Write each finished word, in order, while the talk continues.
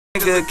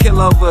Nigga kill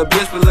over a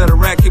bitch, but let a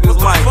rat keep his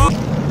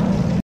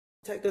wife.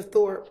 Detective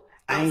Thorpe.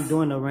 I ain't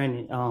doing no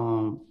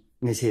running,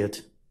 Miss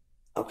Hilton.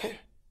 Okay.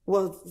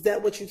 Well, is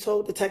that what you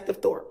told Detective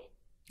Thorpe?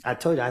 I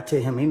told you I'd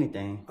tell him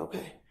anything.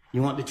 Okay.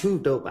 You want the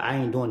truth, though, but I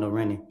ain't doing no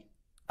running.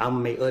 I'm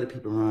gonna make other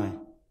people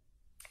run.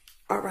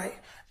 All right.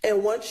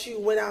 And once you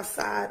went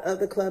outside of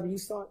the club, you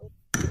saw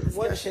a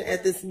discussion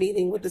at this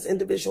meeting with this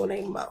individual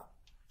named Mo.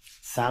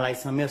 Sound like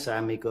something else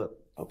I make up.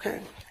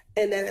 Okay.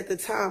 And that at the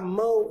time,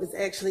 Mo is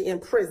actually in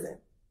prison.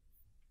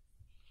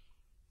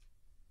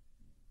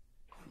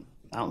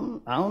 I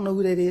don't know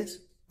who that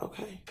is.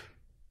 Okay.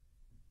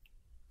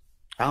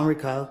 I don't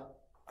recall.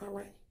 All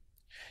right.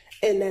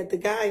 And that the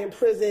guy in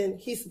prison,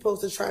 he's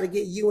supposed to try to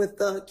get you and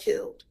Thug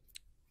killed.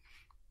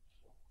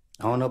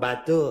 I don't know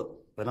about Thug,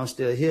 but I'm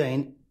still here,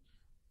 ain't it?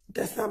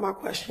 That's not my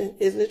question.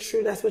 Isn't it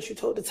true that's what you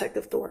told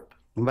Detective Thorpe?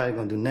 Nobody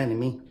gonna do nothing to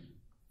me.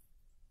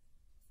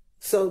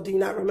 So do you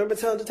not remember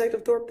telling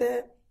Detective Thorpe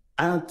that?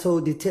 I done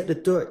told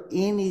Detective Thorpe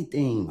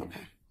anything.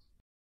 Okay.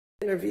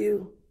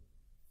 Interview.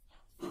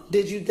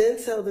 Did you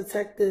then tell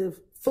Detective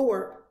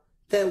Thorpe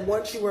that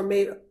once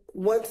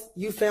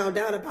you found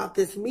out about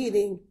this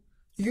meeting,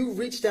 you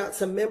reached out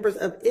to members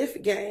of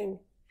If Gang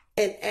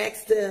and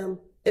asked them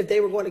if they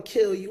were going to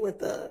kill you and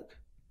Thug?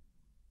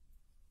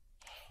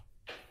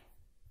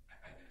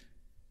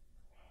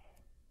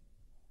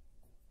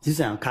 You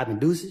sound copping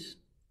deuces?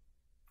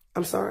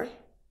 I'm sorry?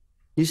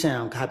 You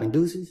sound copping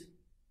deuces?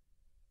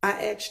 I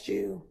asked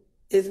you,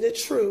 isn't it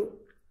true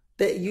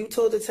that you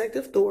told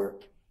Detective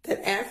Thorpe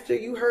that after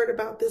you heard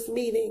about this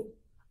meeting,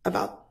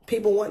 about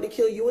people wanting to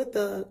kill you and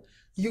Thug,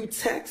 you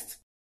text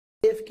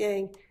If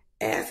Gang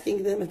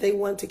asking them if they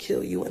want to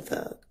kill you and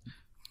Thug?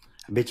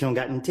 I bet you don't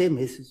got any text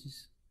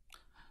messages.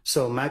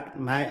 So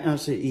my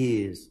answer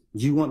is,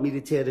 you want me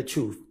to tell the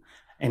truth.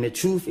 And the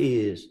truth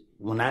is,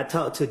 when I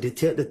talked to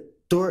Detective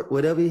Thorpe,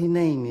 whatever his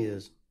name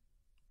is,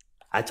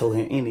 I told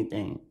him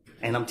anything.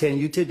 And I'm telling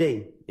you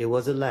today, it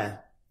was a lie.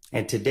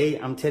 And today,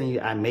 I'm telling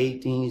you, I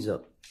made things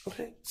up.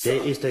 Okay.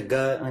 That is the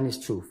God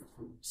honest truth.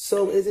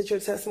 So is it your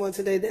testimony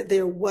today that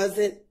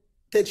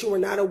that you were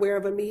not aware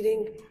of a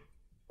meeting,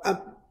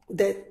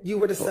 that you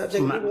were the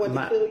subject, people wanted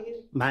to kill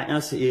you? My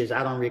answer is,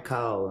 I don't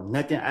recall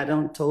nothing. I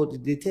don't told the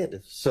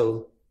detective.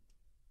 So,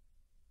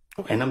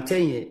 okay. And I'm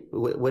telling you,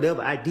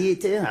 whatever I did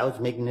tell him, I was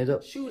making it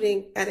up.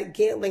 Shooting at a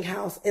gambling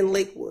house in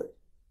Lakewood.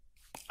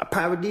 I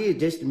probably did,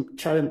 just to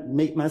try to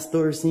make my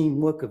story seem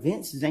more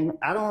convincing.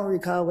 I don't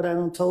recall what I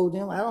done told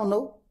them. I don't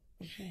know.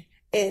 Okay.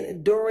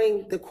 And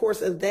during the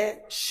course of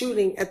that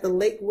shooting at the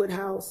Lakewood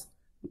house,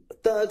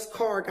 Thug's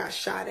car got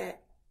shot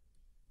at.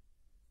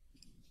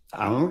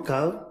 I don't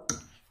recall.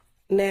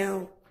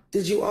 Now,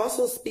 did you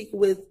also speak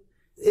with,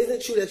 isn't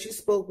it true that you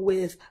spoke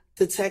with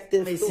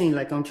Detective It seems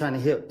like I'm trying to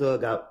help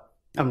Thug out.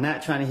 I'm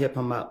not trying to help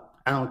him out.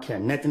 I don't care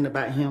nothing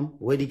about him,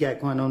 what he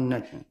got going on,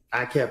 nothing.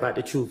 I care about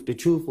the truth. The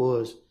truth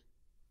was,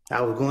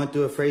 I was going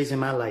through a phase in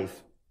my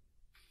life,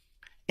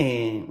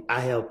 and I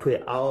have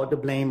put all the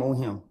blame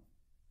on him.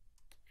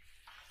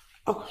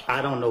 Okay.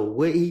 I don't know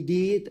what he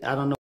did. I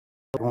don't know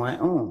what's going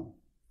on.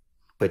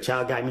 But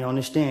y'all got me on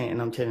the stand,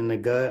 and I'm telling the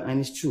God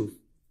honest truth.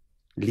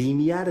 Leave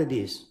me out of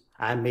this.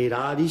 I made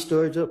all these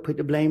stories up, put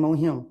the blame on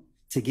him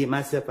to get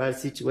myself out of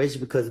the situation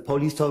because the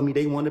police told me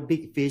they want a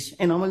big fish,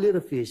 and I'm a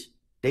little fish.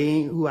 They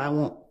ain't who I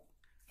want.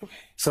 Okay.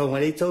 So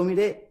when they told me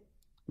that,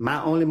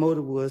 my only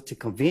motive was to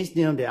convince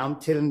them that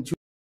I'm telling the truth.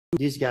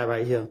 This guy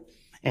right here,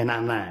 and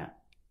I'm lying.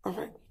 All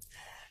right.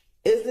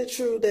 Is it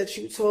true that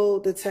you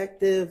told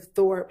Detective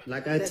Thorpe?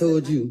 Like I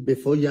told you,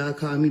 before y'all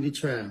called me to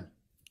trial,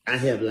 I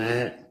have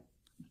lied.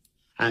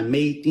 I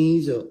made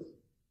things up.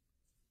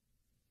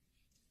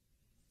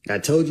 I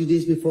told you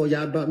this before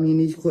y'all brought me in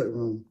this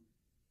courtroom.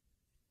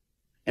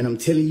 And I'm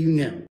telling you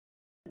now,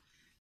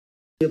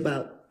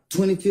 about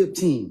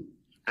 2015,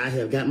 I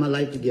have got my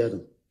life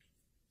together.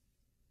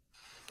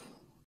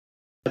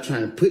 I'm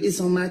trying to put this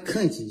on my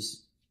conscience.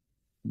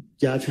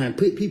 Y'all trying to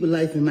put people's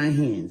life in my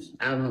hands.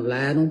 I don't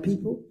lie on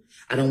people.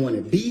 I don't want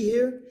to be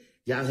here.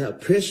 Y'all have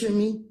pressured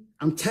me.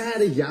 I'm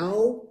tired of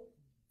y'all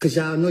because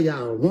y'all know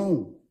y'all are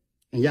wrong.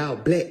 And y'all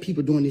black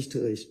people doing this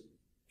to us.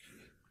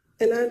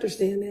 And I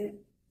understand that.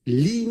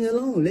 Leave me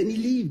alone. Let me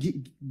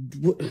leave.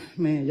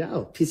 Man,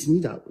 y'all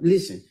pissing me off.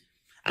 Listen,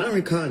 I don't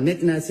recall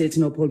nothing I said to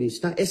no police.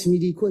 Stop asking me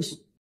these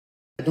questions.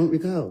 I don't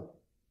recall.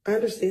 I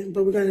understand,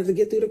 but we're going to have to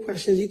get through the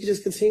questions. You can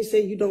just continue to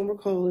say you don't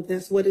recall if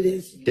that's what it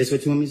is. That's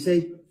what you want me to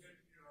say?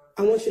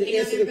 I want you to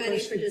answer the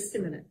question. For just a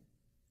minute.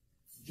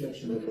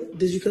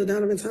 Did you kill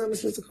Donovan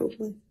Thomas, Mr.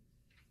 Copeland?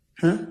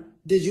 Huh?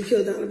 Did you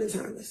kill Donovan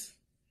Thomas?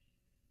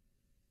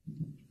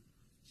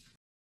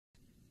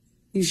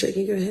 You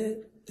shaking your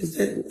head? Is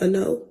that a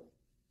no?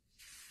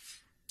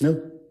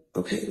 No.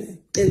 Okay,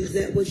 then. And is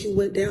that what you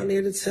went down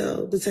there to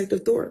tell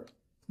Detective Thorpe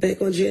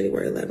back on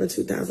January 11,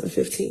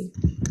 2015?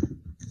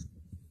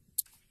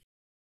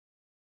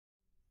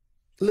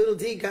 Little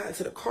D got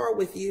into the car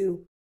with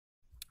you,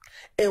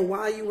 and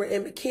while you were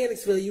in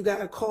Mechanicsville, you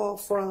got a call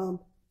from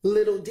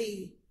Little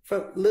D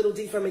from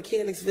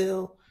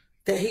Mechanicsville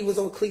that he was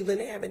on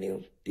Cleveland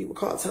Avenue. Do you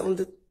recall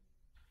telling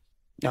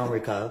I don't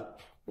recall.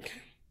 Okay.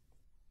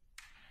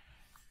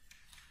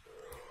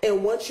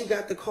 And once you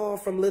got the call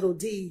from Little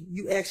D,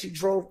 you actually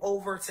drove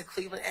over to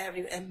Cleveland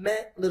Avenue and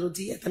met Little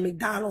D at the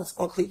McDonald's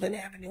on Cleveland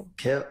Avenue.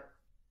 Yep.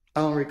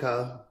 I don't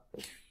recall.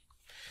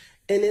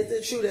 And is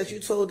it true that you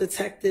told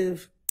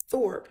Detective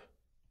Thorpe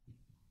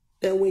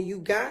that when you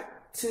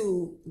got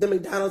to the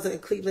McDonald's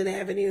at Cleveland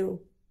Avenue,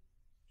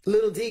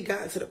 Little D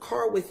got into the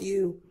car with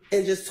you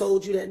and just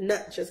told you that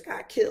Nut just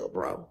got killed,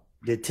 bro?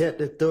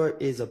 Detective Thorpe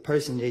is a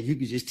person that you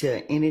can just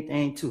tell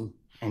anything to.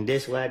 And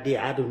that's what I did.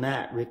 I do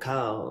not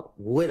recall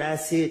what I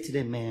said to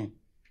that man.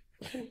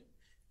 Okay.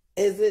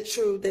 Is it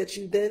true that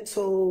you then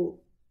told...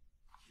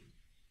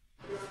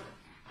 We're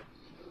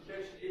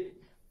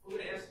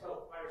going to ask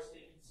about prior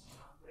statements.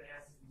 I'm going to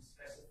ask you to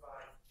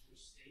specify your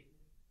statement.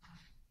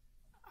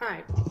 All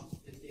right.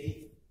 The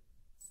date.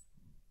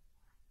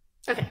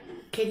 Okay.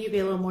 Can you be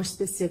a little more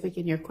specific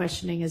in your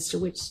questioning as to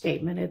which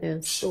statement it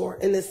is? Sure.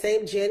 In the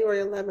same January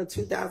 11,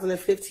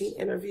 2015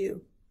 interview,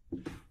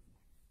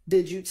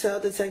 did you tell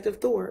Detective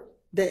Thorpe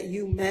that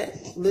you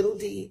met Little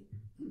D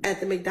at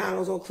the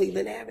McDonald's on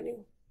Cleveland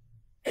Avenue?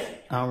 I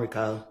don't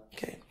recall.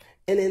 Okay.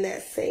 And in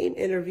that same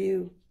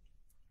interview,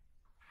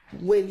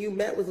 when you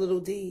met with Little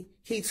D,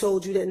 he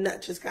told you that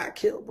Nut just got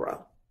killed,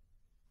 bro?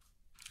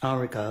 I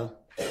don't recall.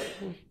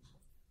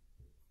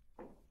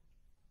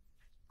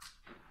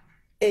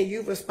 And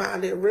you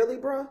responded, really,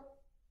 bro?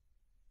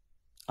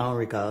 I don't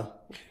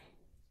recall.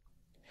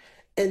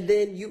 And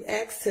then you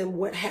asked him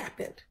what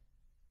happened.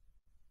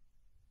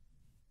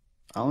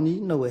 I don't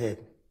even know what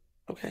happened.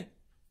 Okay.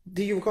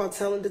 Do you recall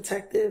telling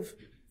Detective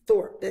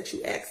Thorpe that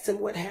you asked him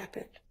what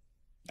happened?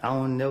 I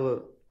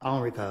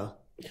don't recall.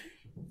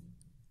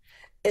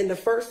 And the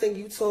first thing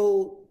you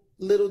told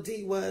Little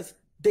D was,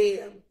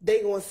 damn,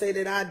 they gonna say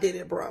that I did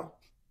it, bro.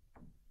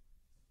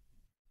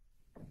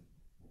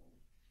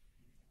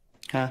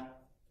 Huh?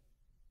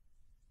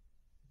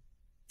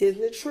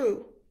 Isn't it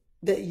true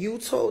that you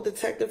told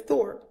Detective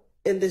Thorpe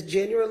in this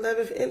January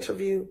 11th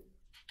interview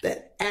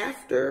that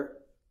after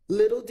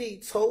Little D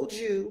told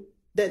you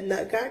that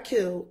Nut got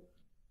killed,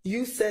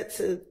 you said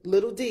to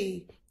Little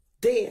D,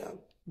 damn,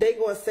 they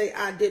gonna say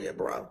I did it,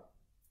 bro?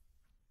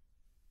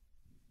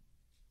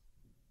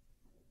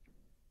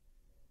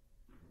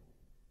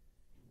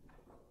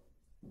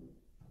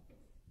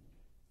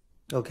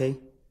 Okay.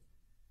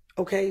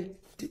 Okay.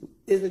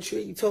 Isn't it true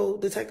you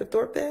told Detective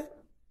Thorpe that?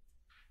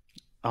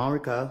 I don't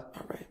recall.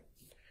 All right.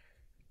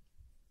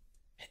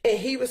 And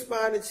he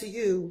responded to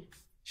you,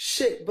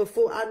 shit,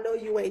 before I know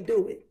you ain't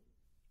do it.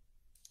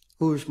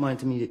 Who responded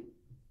to me?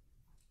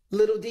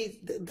 Little D,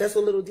 that's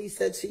what Little D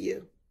said to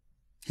you.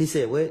 He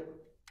said what?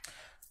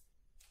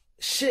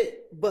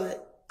 Shit,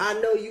 but I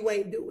know you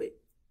ain't do it.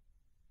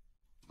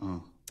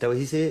 That what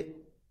he said?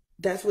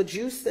 That's what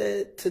you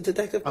said to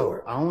Detective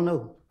Thorpe. I don't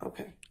know.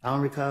 Okay. I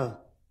don't recall.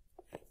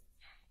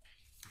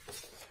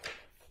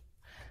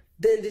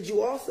 Then isn't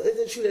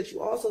it true that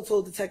you also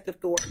told Detective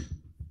Thorpe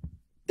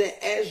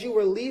that as you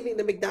were leaving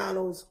the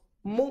McDonald's,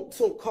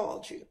 Moontoon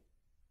called you?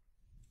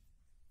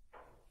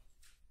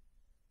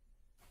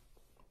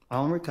 I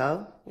don't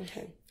recall.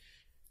 Okay.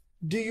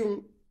 Do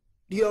you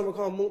ever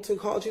recall Moontoon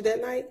called you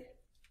that night?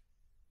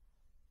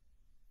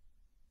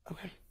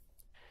 Okay.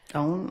 I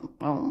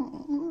don't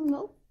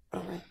know.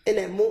 All right. And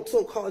that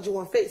Moontoon called you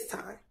on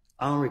FaceTime?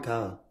 I don't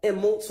recall. And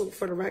Moontoon,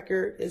 for the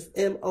record, is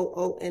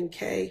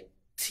MOONKTOONK.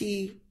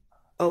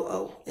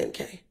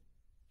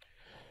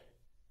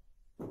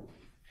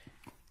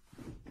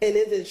 And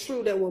is it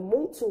true that when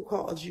Moontoon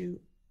called you,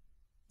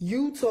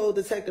 you told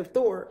Detective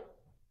Thorpe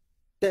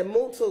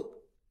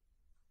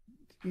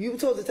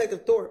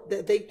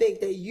that they think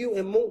that you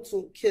and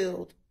Moontoon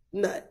killed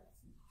Nut?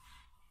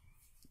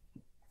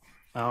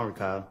 I don't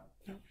recall.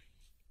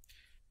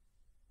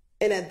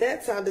 And at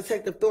that time,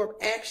 Detective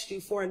Thorpe asked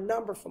you for a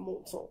number for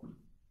Moontoon.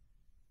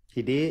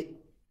 He did?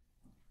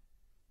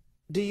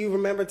 Do you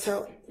remember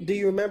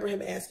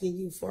him asking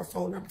you for a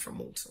phone number for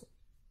Moontoon?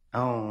 I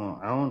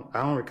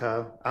don't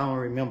recall. I don't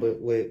remember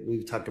what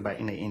we talked about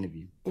in the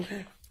interview.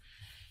 Okay.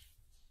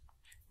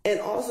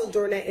 And also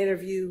during that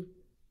interview,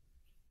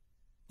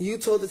 you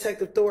told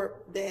Detective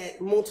Thorpe that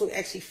Moontoon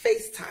actually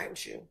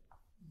FaceTimed you.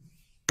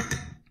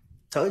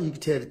 Told you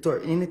could tell the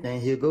Thorpe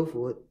anything, he'll go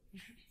for it.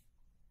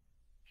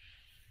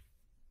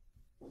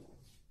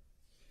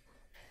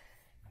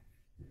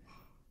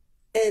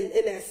 And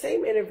in that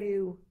same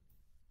interview,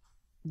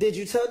 did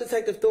you tell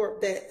Detective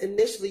Thorpe that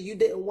initially you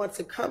didn't want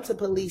to come to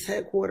police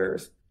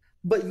headquarters,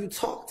 but you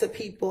talked to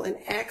people and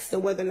asked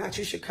them whether or not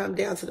you should come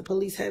down to the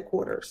police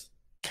headquarters?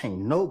 Can't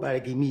nobody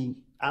give me,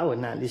 I would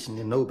not listen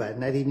to nobody,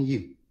 not even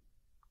you.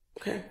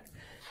 Okay.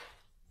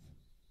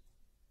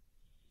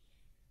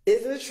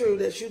 Isn't it true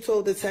that you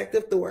told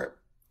Detective Thorpe,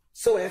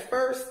 so at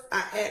first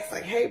I asked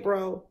like, hey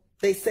bro,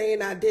 they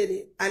saying I did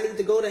it. I need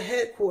to go to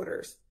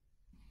headquarters.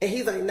 And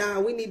he's like,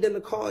 nah, we need them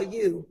to call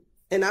you.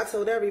 And I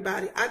told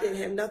everybody I didn't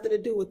have nothing to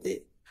do with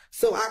it.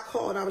 So I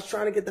called. I was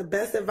trying to get the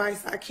best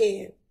advice I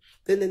can.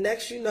 Then the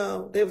next you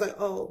know, they was like,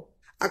 oh,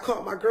 I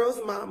called my girl's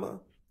mama.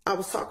 I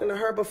was talking to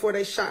her before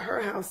they shot her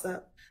house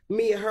up.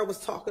 Me and her was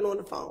talking on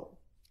the phone.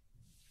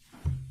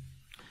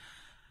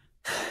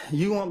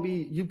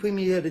 you put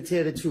me here to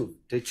tell the truth.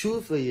 The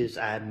truth is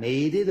I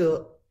made it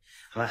up.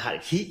 I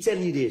had to keep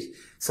telling you this.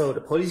 So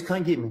the police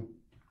can't get me.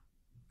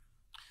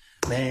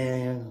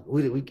 Man,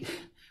 we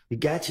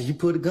got you. You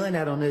put a gun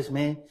out on us,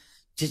 man.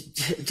 Just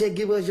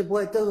give us your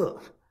boy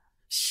Thug.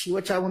 Shit,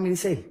 what y'all want me to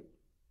say?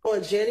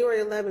 On January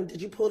 11th,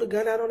 did you pull the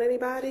gun out on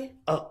anybody?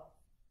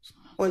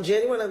 On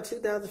January 11th,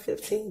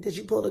 2015, did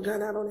you pull the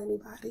gun out on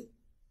anybody?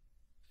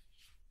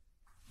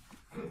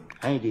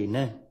 I ain't did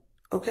nothing.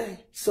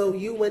 Okay, so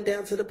you went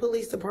down to the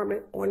police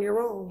department on your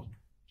own,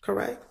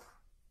 correct?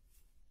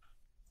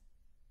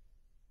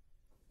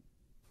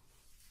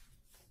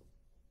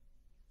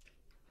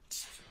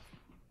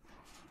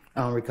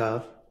 I don't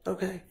recall.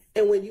 Okay,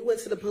 and when you went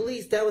to the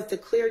police, that was to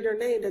clear your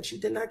name that you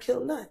did not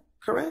kill Nut,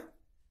 correct?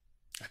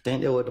 I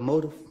think that was the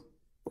motive.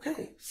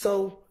 Okay,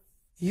 so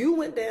you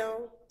went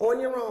down on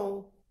your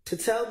own to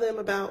tell them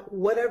about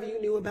whatever you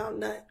knew about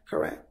Nut,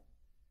 correct?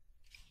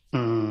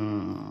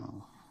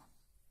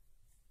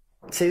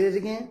 Say that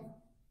again?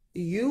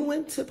 You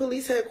went to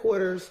police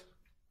headquarters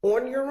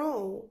on your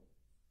own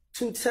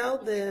to tell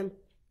them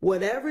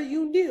whatever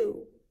you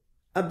knew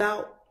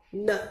about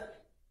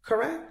Nut,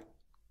 correct?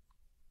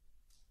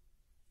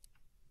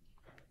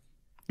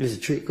 Is it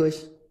a trick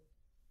question?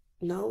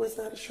 No, it's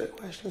not a trick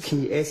question.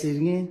 Can you ask it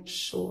again?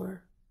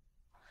 Sure.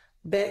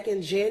 Back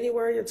in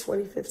January of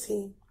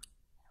 2015.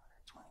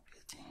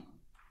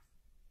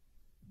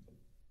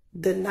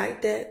 The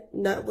night that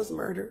Nut was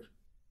murdered,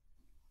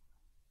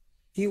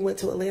 you went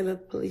to Atlanta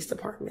Police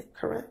Department,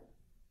 correct?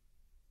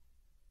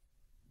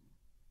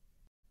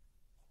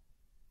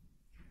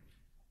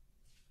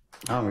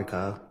 I don't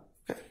recall.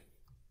 Okay.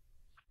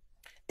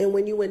 And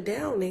when you went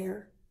down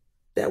there,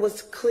 that was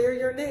to clear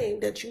your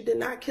name that you did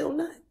not kill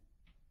Nut,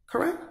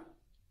 correct?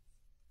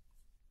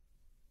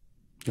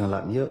 You gonna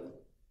lock me up?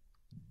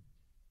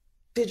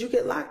 Did you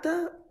get locked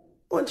up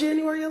on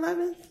January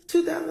 11th,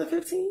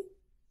 2015?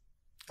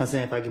 I'm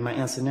saying if I get my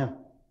answer now.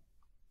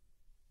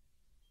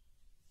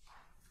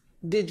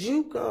 Did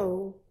you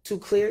go to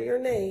clear your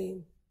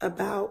name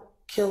about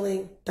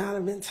killing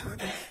Donovan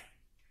Thomas?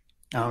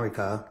 I don't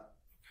recall.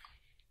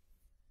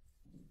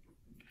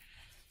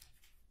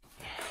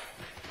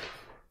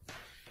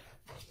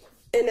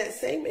 In that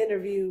same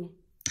interview,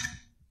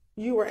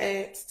 you were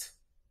asked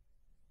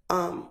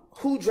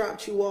who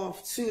dropped you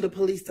off to the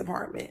police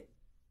department.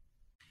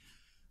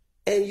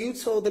 And you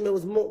told them it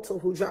was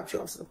Motul who dropped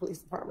you off to the police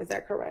department. Is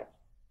that correct?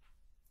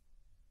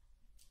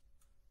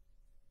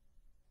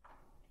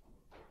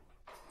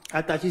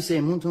 I thought you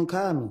said Motul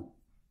called me.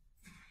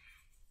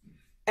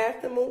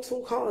 After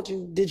Motul called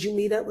you, did you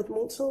meet up with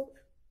Motul?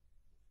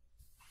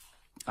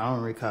 I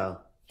don't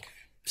recall.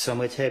 So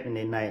much happened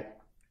that night.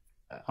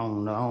 I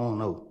don't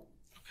know.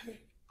 Okay.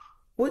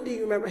 What do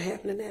you remember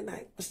happening that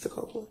night, Mr.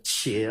 Copeland?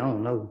 Shit, I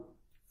don't know.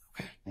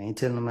 Okay. I ain't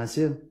telling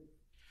myself.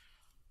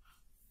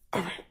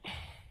 All right.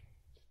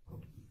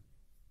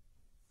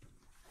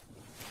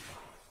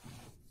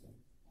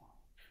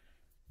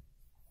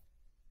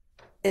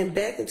 And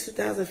back in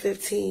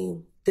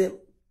 2015, isn't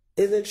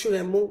it true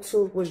that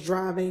Motul was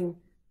driving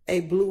a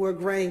blue or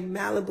gray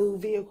Malibu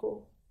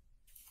vehicle?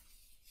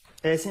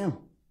 Ask him.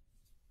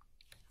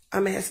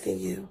 I'm asking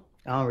you.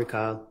 I don't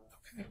recall.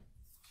 Okay.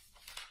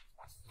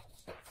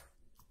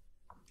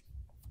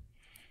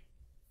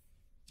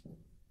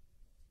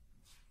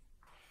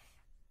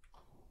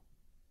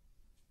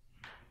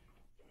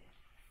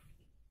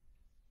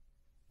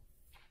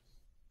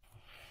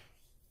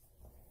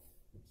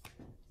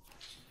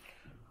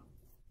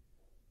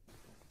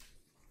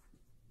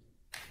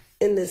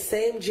 In the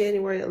same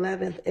January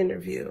 11th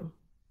interview,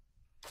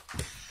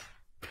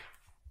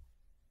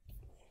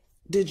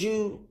 did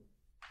you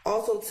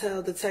also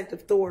tell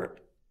Detective Thorpe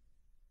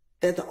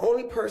that the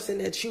only person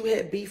that you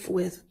had beef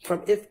with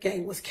from If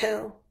Gang was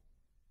Kel?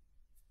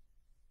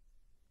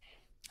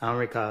 I don't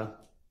recall.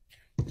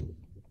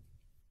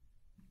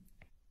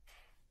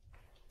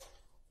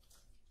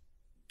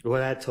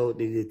 What I told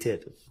the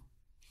detectives.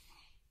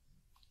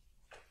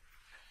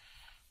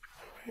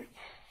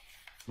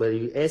 But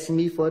you asking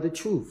me for the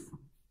truth.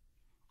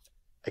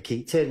 I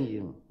keep telling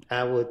you,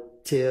 I would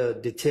tell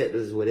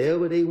detectives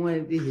whatever they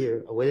wanted to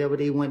hear or whatever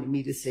they wanted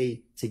me to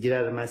say to get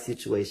out of my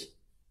situation.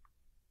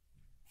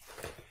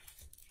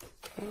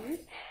 All right.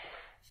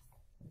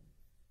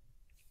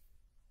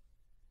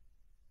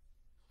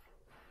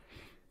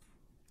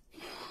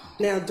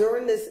 Now,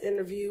 during this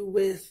interview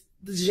with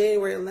the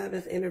January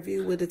 11th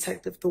interview with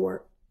Detective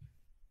Thorpe,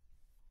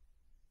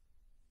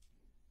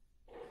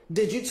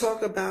 did you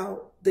talk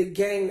about the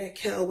gang that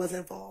Kel was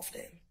involved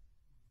in?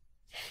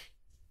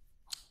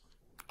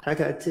 I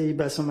gotta tell you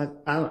about something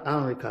I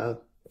don't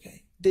recall.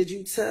 Okay. Did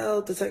you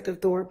tell Detective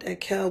Thorpe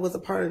that Kel was a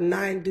part of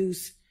 9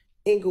 Deuce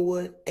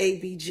Inglewood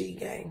ABG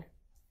gang?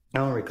 I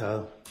don't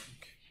recall.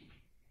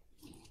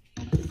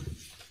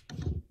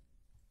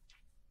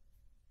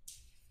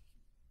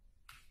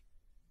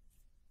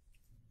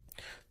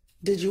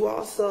 Did you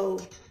also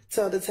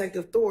tell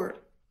Detective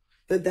Thorpe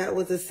that that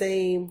was the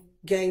same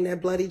gang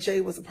that Bloody J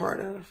was a part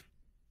of?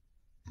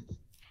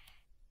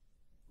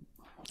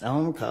 I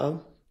don't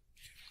recall.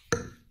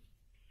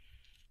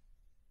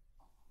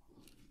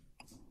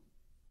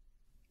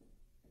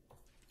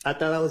 I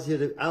thought I was here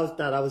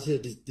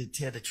to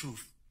tell the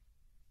truth.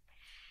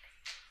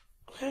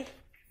 Okay.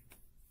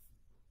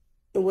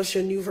 And what's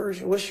your new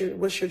version? What's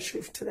your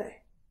truth today?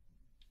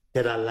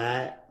 That I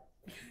lied.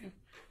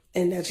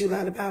 And that you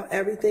lied about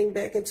everything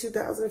back in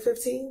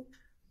 2015?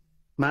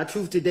 My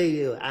truth today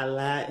is I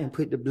lied and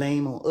put the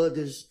blame on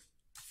others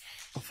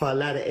for a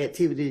lot of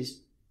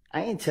activities.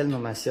 I ain't telling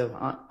on myself.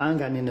 I ain't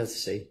got nothing else to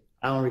say.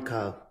 I don't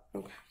recall.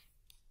 Okay.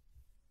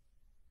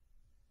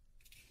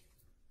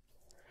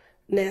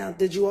 Now,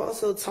 did you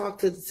also talk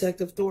to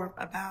Detective Thorpe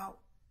about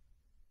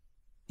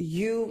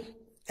you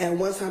at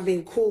one time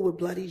being cool with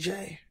Bloody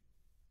J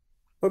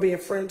or being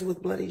friends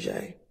with Bloody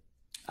J?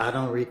 I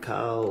don't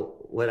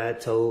recall what I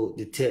told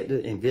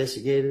detective,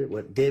 investigator,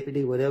 what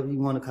deputy, whatever you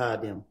want to call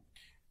them.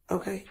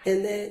 Okay.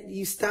 And then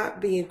you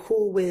stopped being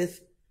cool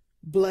with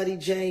Bloody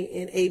J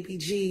and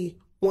ABG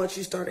once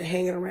you started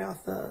hanging around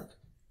Thug.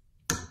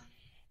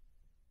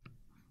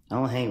 I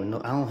don't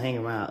hang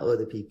around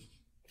other people.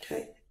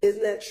 Okay.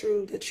 Isn't that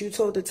true that you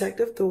told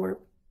Detective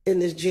Thorpe in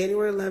this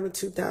January 11,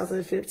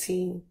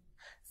 2015,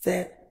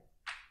 that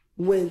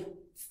when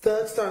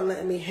Thug started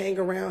letting me hang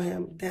around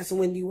him, that's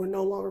when you were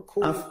no longer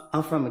cool?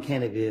 I'm from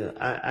Mechanicsville.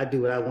 I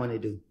do what I want to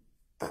do.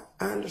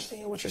 I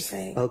understand what you're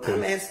saying. Okay.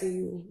 I'm asking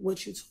you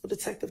what you told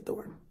Detective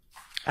Thorpe.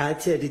 I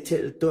tell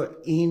Detective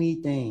Thorpe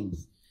anything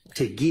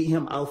to get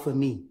him off of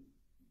me.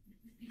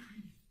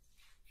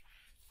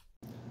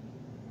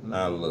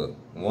 Now look,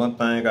 one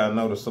thing I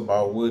noticed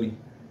about Woody,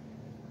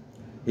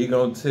 he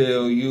gonna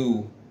tell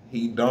you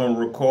he don't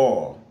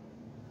recall.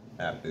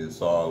 After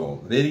it's all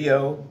on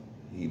video,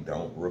 he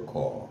don't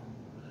recall.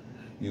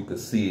 You can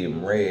see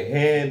him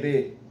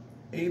red-handed,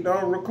 he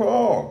don't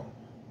recall.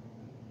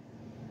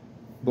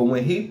 But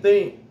when he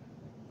think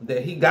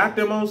that he got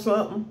them on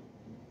something,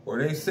 or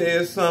they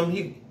said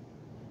something,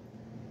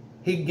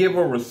 he give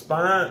a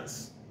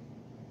response,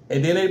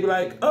 and then they be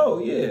like, oh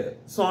yeah,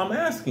 so I'm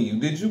asking you,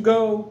 did you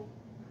go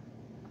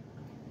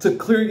to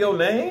clear your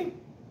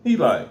name? He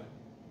like,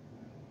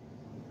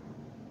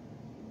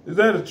 is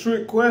that a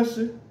trick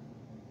question?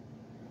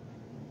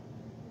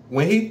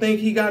 When he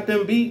think he got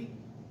them beat,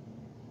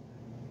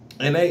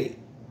 and they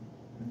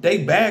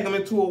bag him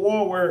into a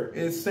wall where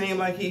it seemed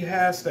like he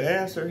has to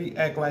answer, he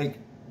act like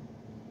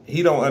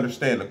he don't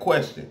understand the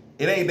question.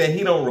 It ain't that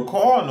he don't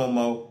recall no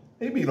more.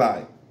 He be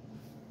like,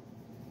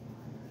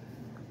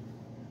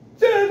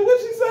 Judge,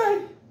 what she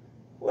say?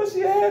 What she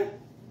had?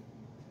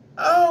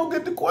 I don't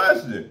get the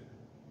question.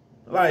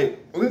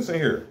 Like, listen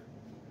here.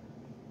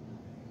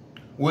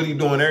 Woody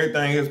doing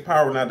everything in his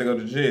power not to go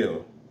to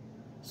jail.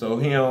 So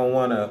he don't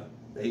want to,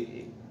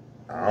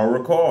 I don't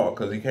recall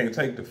because he can't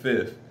take the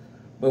fifth.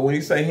 But when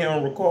he say he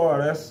don't recall,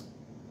 that's,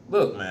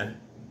 look,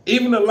 man,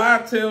 even a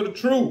lie tell the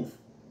truth.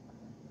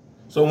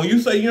 So when you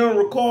say you don't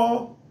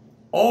recall,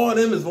 all of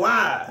them is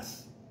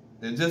lies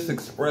that just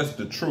express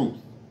the truth.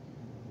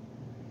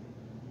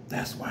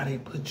 That's why they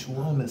put you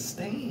on the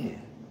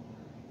stand.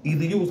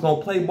 Either you was going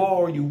to play ball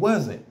or you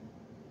wasn't.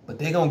 But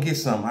they going to get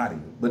something out of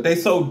you. But they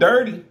so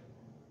dirty,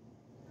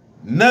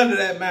 none of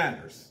that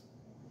matters.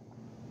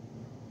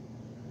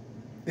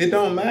 It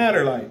don't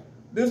matter. Like,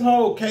 this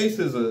whole case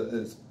is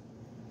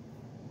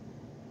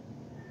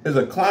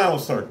a clown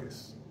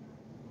circus.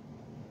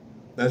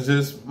 That's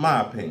just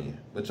my opinion.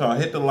 But y'all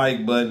hit the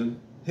like button,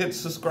 hit the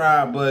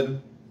subscribe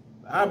button.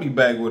 I'll be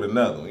back with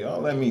another one.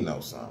 Y'all let me know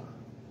something.